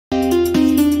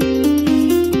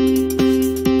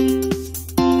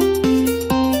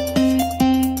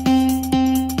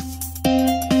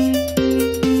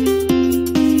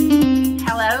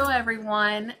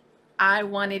I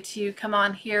wanted to come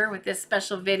on here with this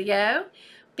special video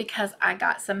because I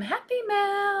got some happy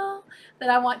mail that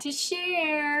I want to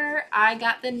share. I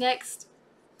got the next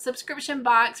subscription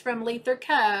box from Leither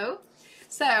Co.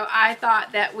 So I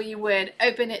thought that we would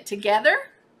open it together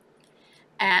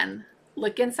and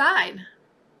look inside.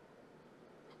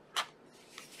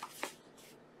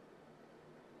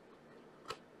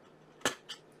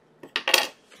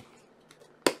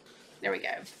 There we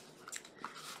go.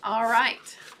 All right.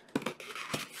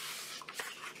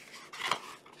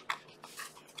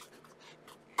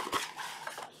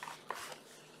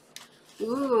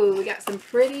 Ooh, we got some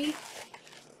pretty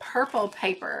purple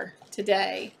paper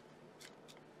today.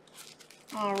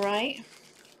 All right.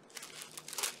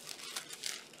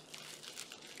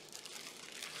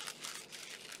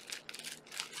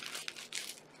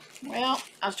 Well,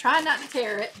 I was trying not to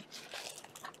tear it.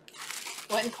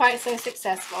 Wasn't quite so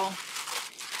successful.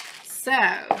 So,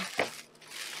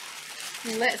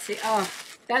 let's see. Oh,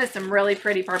 that is some really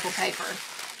pretty purple paper.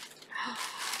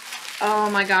 Oh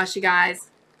my gosh, you guys.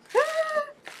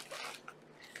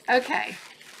 Okay.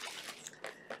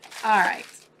 All right.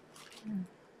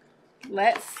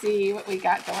 Let's see what we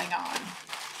got going on.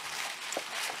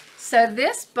 So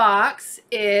this box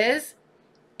is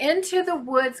Into the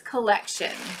Woods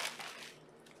collection.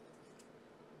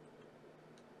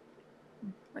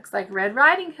 Looks like Red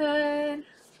Riding Hood.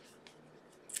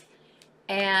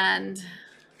 And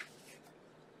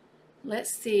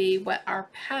let's see what our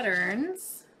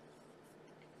patterns.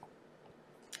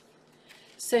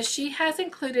 So she has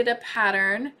included a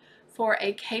pattern for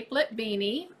a capelet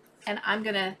beanie, and I'm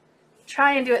gonna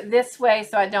try and do it this way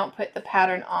so I don't put the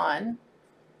pattern on.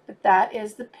 But that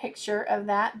is the picture of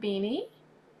that beanie.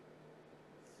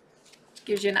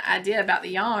 Gives you an idea about the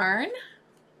yarn.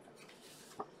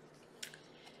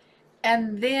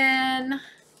 And then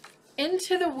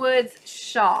Into the Woods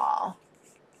shawl.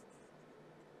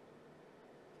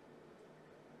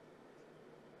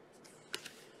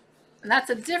 And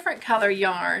that's a different color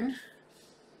yarn.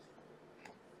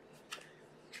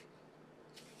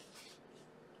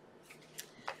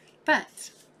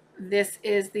 But this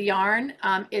is the yarn.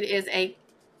 It is a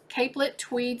capelet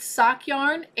tweed sock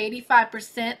yarn,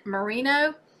 85%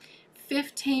 merino,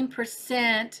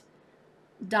 15%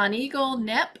 Donegal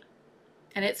nip,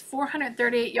 and it's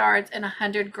 438 yards and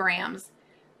 100 grams.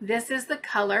 This is the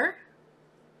color.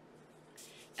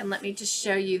 And let me just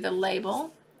show you the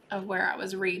label of where I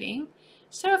was reading.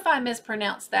 So if I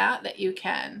mispronounce that you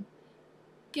can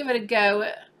give it a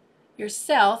go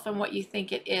yourself and what you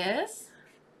think it is.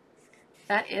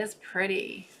 That is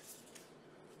pretty.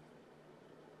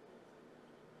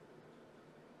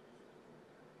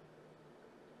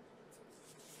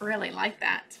 Really like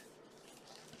that.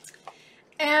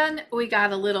 And we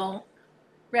got a little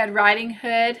Red Riding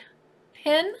Hood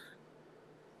pin.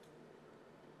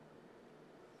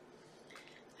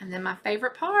 And then my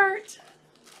favorite part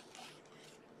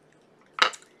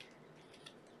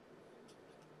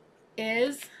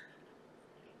is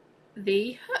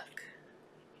the hook.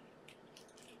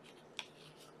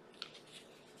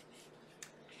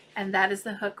 And that is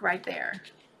the hook right there.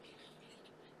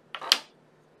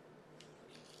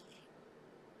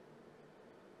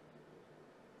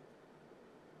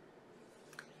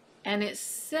 And it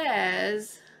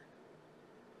says,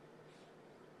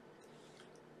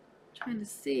 trying to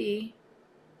see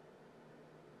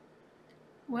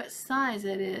what size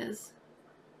it is.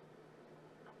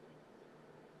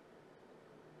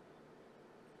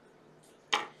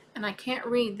 And I can't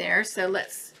read there, so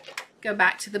let's go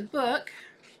back to the book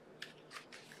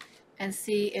and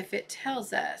see if it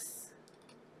tells us.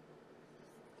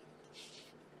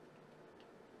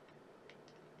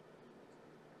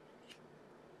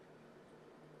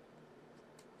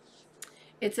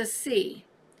 It's a C.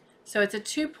 So it's a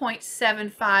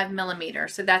 2.75 millimeter.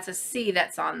 So that's a C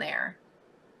that's on there.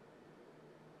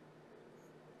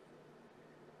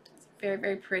 It's very,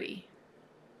 very pretty.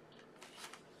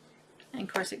 And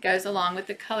of course it goes along with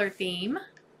the color theme.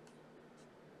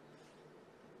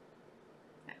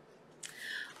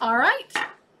 All right.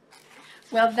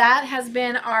 Well, that has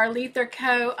been our Leither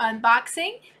Co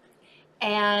unboxing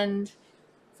and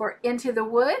for Into the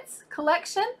Woods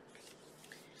collection.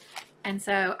 And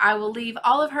so I will leave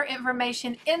all of her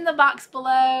information in the box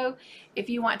below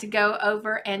if you want to go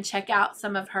over and check out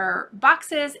some of her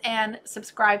boxes and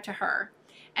subscribe to her.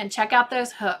 And check out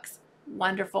those hooks.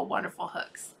 Wonderful, wonderful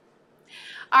hooks.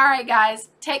 All right, guys.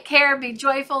 Take care. Be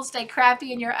joyful. Stay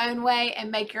crafty in your own way and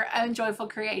make your own joyful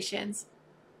creations.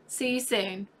 See you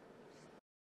soon.